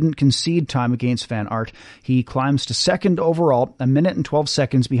Thomas didn't concede time against Van Aert. He climbs to 2nd overall, 1 minute and 12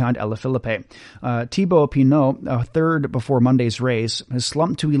 seconds behind Alaphilippe. Thibaut Pinot, third before Monday's race, has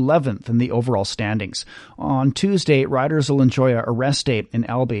slumped to 11th in the overall standings. On Tuesday, riders will enjoy a rest day in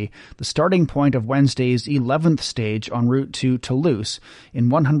Albi, the starting point of Wednesday's 11th stage en route to Toulouse in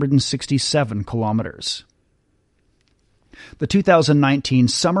 167 kilometers. The 2019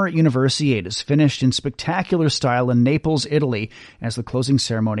 Summer Universiades finished in spectacular style in Naples, Italy, as the closing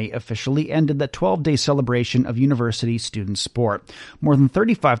ceremony officially ended the 12-day celebration of university student sport. More than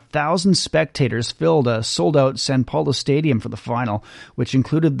 35,000 spectators filled a sold-out San Paolo Stadium for the final, which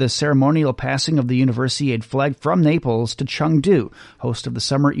included the ceremonial passing of the Universiade flag from Naples to Chengdu, host of the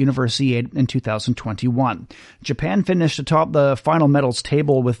Summer Universiade in 2021. Japan finished atop the final medals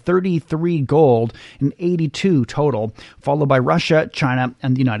table with 33 gold and 82 total, followed by Russia, China,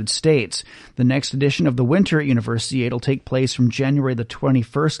 and the United States. The next edition of the Winter Universiade will take place from January the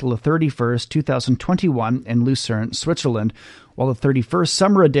 21st to the 31st, 2021 in Lucerne, Switzerland, while the 31st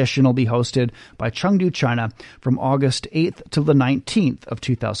summer edition will be hosted by Chengdu, China from August 8th to the 19th of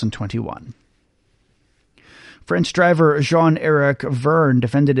 2021. French driver Jean-Eric Vergne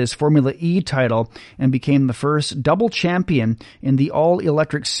defended his Formula E title and became the first double champion in the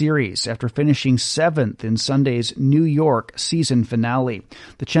all-electric series after finishing 7th in Sunday's New York season finale.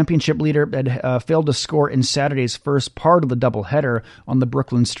 The championship leader had failed to score in Saturday's first part of the doubleheader on the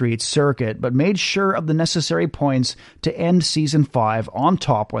Brooklyn Street circuit, but made sure of the necessary points to end Season 5 on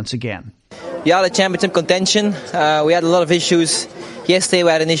top once again. Yeah, the championship contention. We had a lot of issues. Yesterday we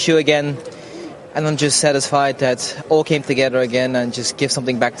had an issue again. And I'm just satisfied that all came together again and just give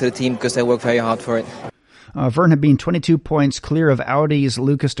something back to the team because they worked very hard for it. Vergne had been 22 points clear of Audi's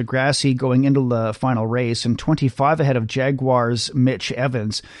Lucas de Grassi going into the final race and 25 ahead of Jaguar's Mitch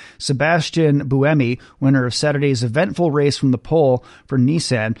Evans. Sebastian Buemi, winner of Saturday's eventful race from the pole for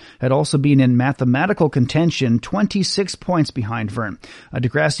Nissan, had also been in mathematical contention, 26 points behind Vergne. De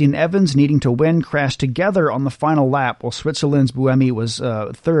Grassi and Evans, needing to win, crashed together on the final lap, while Switzerland's Buemi was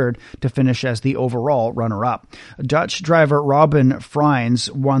third to finish as the overall runner-up. Dutch driver Robin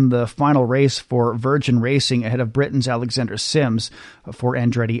Freins won the final race for Virgin Racing racing ahead of Britain's Alexander Sims for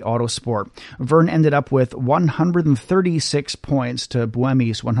Andretti Autosport. Verne ended up with 136 points to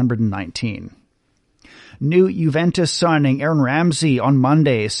Buemi's 119. New Juventus signing Aaron Ramsey on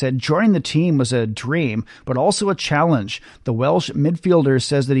Monday said joining the team was a dream, but also a challenge. The Welsh midfielder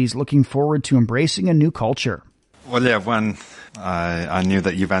says that he's looking forward to embracing a new culture. Well, yeah, when I knew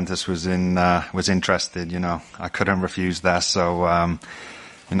that Juventus was interested, I couldn't refuse that. So,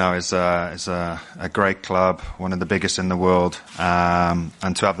 it's a great club, one of the biggest in the world,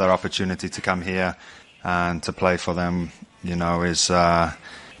 and to have that opportunity to come here and to play for them, is a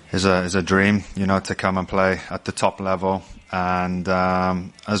dream, to come and play at the top level, and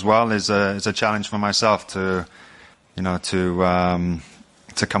as well is a challenge for myself to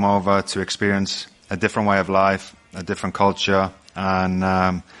come over to experience a different way of life, a different culture,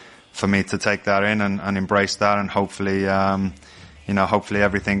 and for me to take that in and embrace that, and hopefully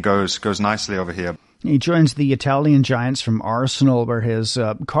everything goes nicely over here. He joins the Italian Giants from Arsenal, where his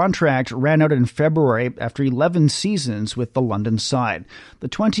contract ran out in February after 11 seasons with the London side. The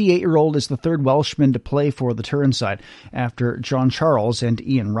 28-year-old is the third Welshman to play for the Turin side after John Charles and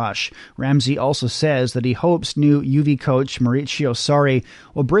Ian Rush. Ramsey also says that he hopes new Juve coach Maurizio Sarri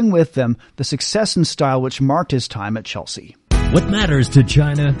will bring with them the success and style which marked his time at Chelsea. What matters to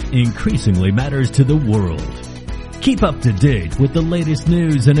China increasingly matters to the world. Keep up to date with the latest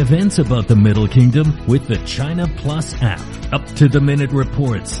news and events about the Middle Kingdom with the China Plus app. Up-to-the-minute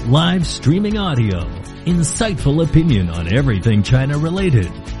reports, live streaming audio, insightful opinion on everything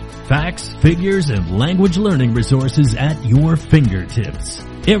China-related, facts, figures, and language learning resources at your fingertips.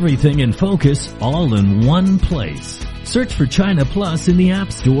 Everything in focus, all in one place. Search for China Plus in the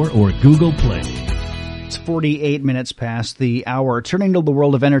App Store or Google Play. It's 48 minutes past the hour. Turning to the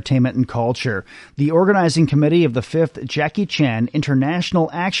world of entertainment and culture, the organizing committee of the 5th Jackie Chan International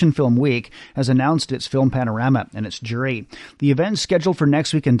Action Film Week has announced its film panorama and its jury. The event, scheduled for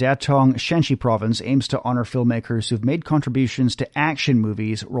next week in Datong, Shanxi Province, aims to honor filmmakers who've made contributions to action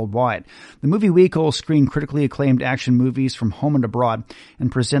movies worldwide. The movie week will screen critically acclaimed action movies from home and abroad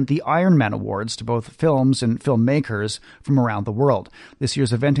and present the Iron Man Awards to both films and filmmakers from around the world. This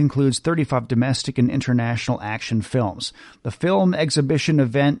year's event includes 35 domestic and international action films. The film exhibition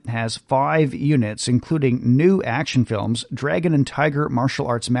event has 5 units, including new action films, Dragon and Tiger Martial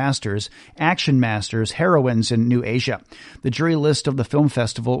Arts Masters, Action Masters, Heroines in New Asia. The jury list of the film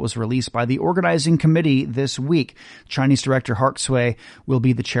festival was released by the organizing committee this week. Chinese director Hark Sui will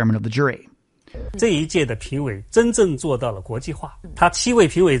be the chairman of the jury. This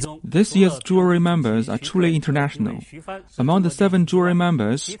year's jury members are truly international. Among the 7 jury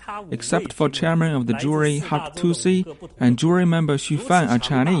members, except for chairman of the jury Hak Tusi and jury member Xu Fan are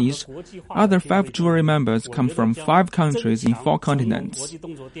Chinese, other 5 jury members come from 5 countries in 4 continents.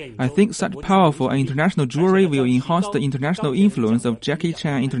 I think such powerful and international jury will enhance the international influence of Jackie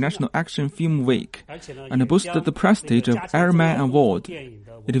Chan International Action Film Week and boost the prestige of Iron Man Award.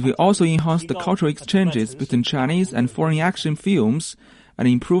 It will also enhance the cultural exchanges between Chinese and foreign action films and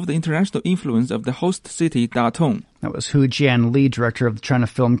improve the international influence of the host city, Datong. That was Hu Jianli, director of the China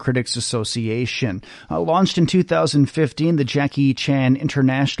Film Critics Association. Launched in 2015, the Jackie Chan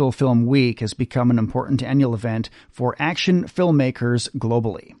International Film Week has become an important annual event for action filmmakers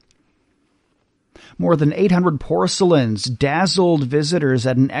globally. More than 800 porcelains dazzled visitors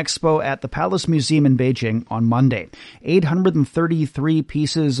at an expo at the Palace Museum in Beijing on Monday. 833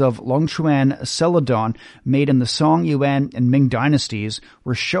 pieces of Longchuan celadon made in the Song, Yuan, and Ming dynasties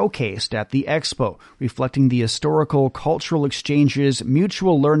were showcased at the expo, reflecting the historical, cultural exchanges,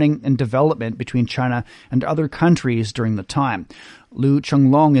 mutual learning, and development between China and other countries during the time. Lu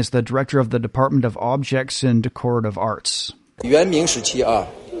Chenglong is the director of the Department of Objects and Decorative Arts. We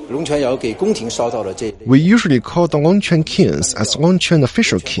usually call the Longchuan kings as Longchuan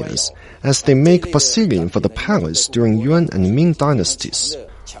official kings, as they make porcelain for the palace during Yuan and Ming dynasties.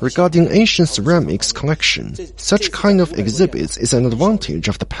 Regarding ancient ceramics collection, such kind of exhibits is an advantage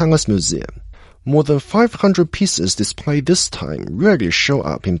of the Palace Museum. More than 500 pieces displayed this time rarely show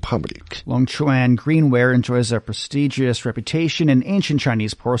up in public. Longchuan greenware enjoys a prestigious reputation in ancient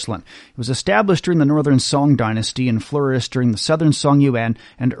Chinese porcelain. It was established during the Northern Song dynasty and flourished during the Southern Song Yuan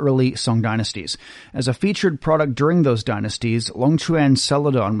and early Song dynasties. As a featured product during those dynasties, Longchuan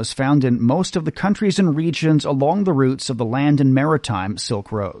celadon was found in most of the countries and regions along the routes of the land and maritime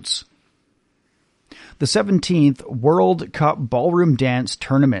Silk Roads. The 17th World Cup Ballroom Dance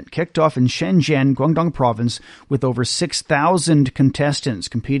Tournament kicked off in Shenzhen, Guangdong Province, with over 6,000 contestants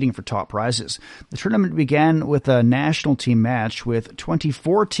competing for top prizes. The tournament began with a national team match with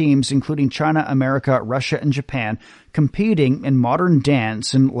 24 teams, including China, America, Russia, and Japan, competing in modern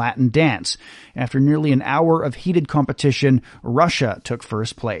dance and Latin dance. After nearly an hour of heated competition, Russia took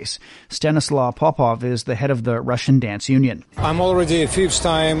first place. Stanislav Popov is the head of the Russian Dance Union. I'm already fifth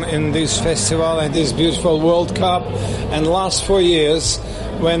time in this festival and this beautiful World Cup, and last 4 years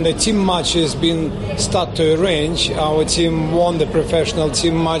when the team match has been start to arrange, our team won the professional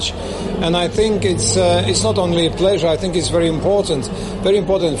team match, and I think it's not only a pleasure, I think it's very important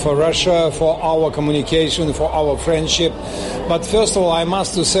for Russia, for our communication, for our friendship. But first of all, I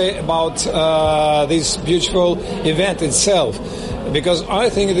must to say about this beautiful event itself, because I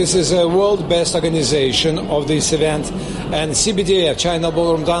think this is a world best organization of this event, and CBDF, China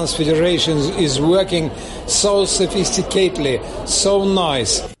Ballroom Dance Federation, is working so sophisticatedly, so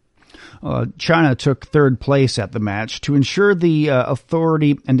nice. China took third place at the match. To ensure the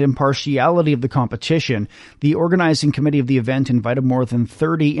authority and impartiality of the competition, the organizing committee of the event invited more than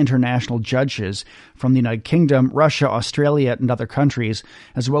 30 international judges from the United Kingdom, Russia, Australia, and other countries,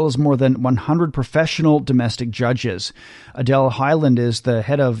 as well as more than 100 professional domestic judges. Adele Hyland is the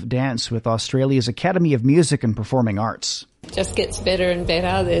head of dance with Australia's Academy of Music and Performing Arts. Just gets better and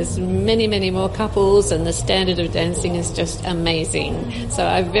better. There's many, many more couples, and the standard of dancing is just amazing. So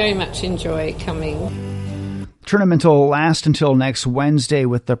I very much enjoy coming. The tournament will last until next Wednesday,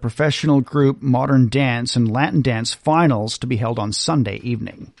 with the professional group Modern Dance and Latin Dance finals to be held on Sunday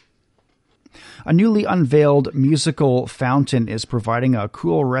evening. A newly unveiled musical fountain is providing a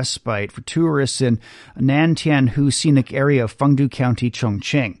cool respite for tourists in Nantianhu scenic area of Fengdu County,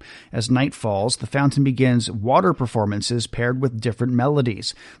 Chongqing. As night falls, the fountain begins water performances paired with different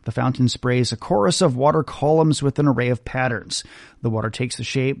melodies. The fountain sprays a chorus of water columns with an array of patterns. The water takes the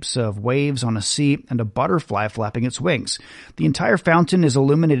shapes of waves on a sea and a butterfly flapping its wings. The entire fountain is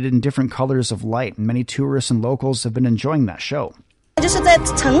illuminated in different colors of light, and many tourists and locals have been enjoying that show. It's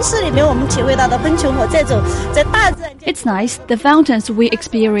nice. The fountains we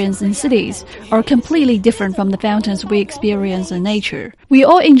experience in cities are completely different from the fountains we experience in nature. We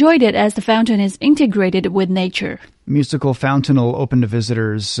all enjoyed it as the fountain is integrated with nature. Musical fountain will open to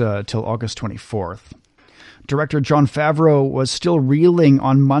visitors till August 24th. Director Jon Favreau was still reeling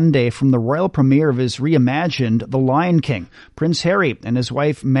on Monday from the royal premiere of his reimagined The Lion King. Prince Harry and his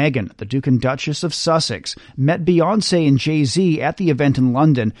wife Meghan, the Duke and Duchess of Sussex, met Beyoncé and Jay-Z at the event in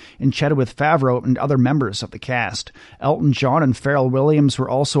London and chatted with Favreau and other members of the cast. Elton John and Pharrell Williams were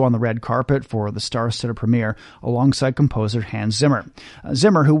also on the red carpet for the star-studded premiere, alongside composer Hans Zimmer.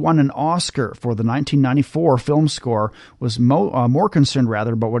 Zimmer, who won an Oscar for the 1994 film score, was more concerned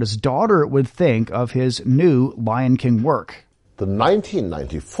about what his daughter would think of his new Lion King work. The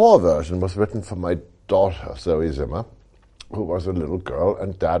 1994 version was written for my daughter, Zoe Zimmer, who was a little girl,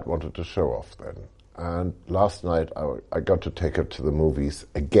 and Dad wanted to show off then. And last night I got to take her to the movies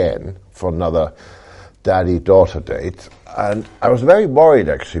again for another daddy-daughter date. And I was very worried,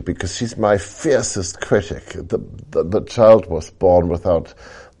 actually, because she's my fiercest critic. The child was born without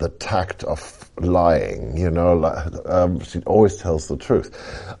the tact of lying, she always tells the truth.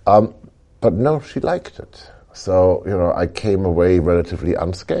 But no, she liked it. So, I came away relatively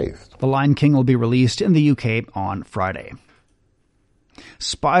unscathed. The Lion King will be released in the UK on Friday.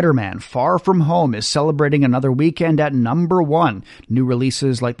 Spider-Man Far From Home is celebrating another weekend at number 1. New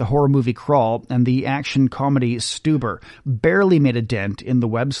releases like the horror movie Crawl and the action comedy Stuber barely made a dent in the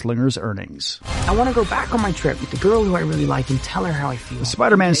web-slinger's earnings. I want to go back on my trip with the girl who I really like and tell her how I feel. The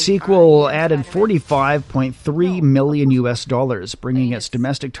Spider-Man sequel added $45.3 million, bringing its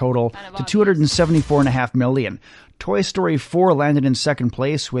domestic total to $274.5 million. Toy Story 4 landed in second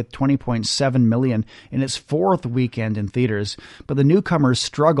place with $20.7 million in its fourth weekend in theaters, but the newcomers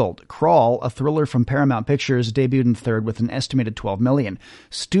struggled. Crawl, a thriller from Paramount Pictures, debuted in third with an estimated $12 million.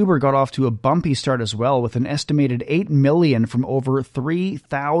 Stuber got off to a bumpy start as well, with an estimated $8 million from over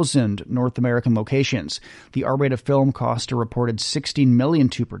 3,000 North American locations. The R-rated film cost a reported $16 million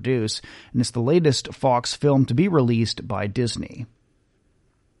to produce, and it's the latest Fox film to be released by Disney.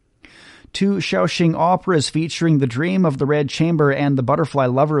 2 Shaoxing operas featuring The Dream of the Red Chamber and The Butterfly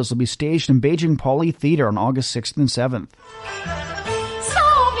Lovers will be staged in Beijing Poly Theater on August 6th and 7th.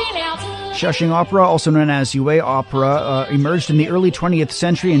 Shaoxing Opera, also known as Yue Opera, emerged in the early 20th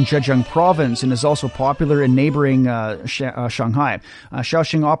century in Zhejiang province and is also popular in neighboring Shanghai.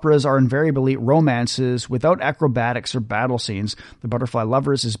 Shaoxing operas are invariably romances without acrobatics or battle scenes. The Butterfly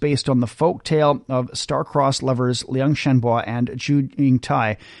Lovers is based on the folk tale of star-crossed lovers Liang Shanbo and Zhu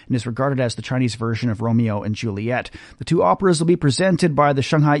Yingtai and is regarded as the Chinese version of Romeo and Juliet. The two operas will be presented by the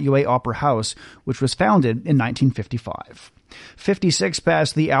Shanghai Yue Opera House, which was founded in 1955. 56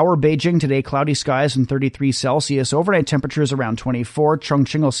 past the hour. Beijing today, cloudy skies and 33 Celsius. Overnight temperatures around 24.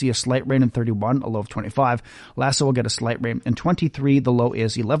 Chongqing will see a slight rain and 31, a low of 25. Lhasa will get a slight rain and 23. The low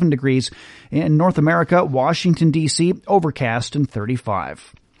is 11 degrees. In North America, Washington, D.C., overcast and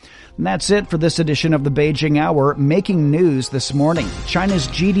 35. And that's it for this edition of the Beijing Hour. Making news this morning, China's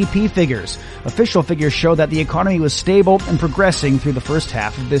GDP figures. Official figures show that the economy was stable and progressing through the first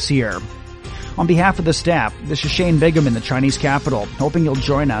half of this year. On behalf of the staff, this is Shane Bigham in the Chinese capital, hoping you'll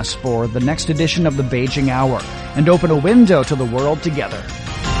join us for the next edition of the Beijing Hour and open a window to the world together.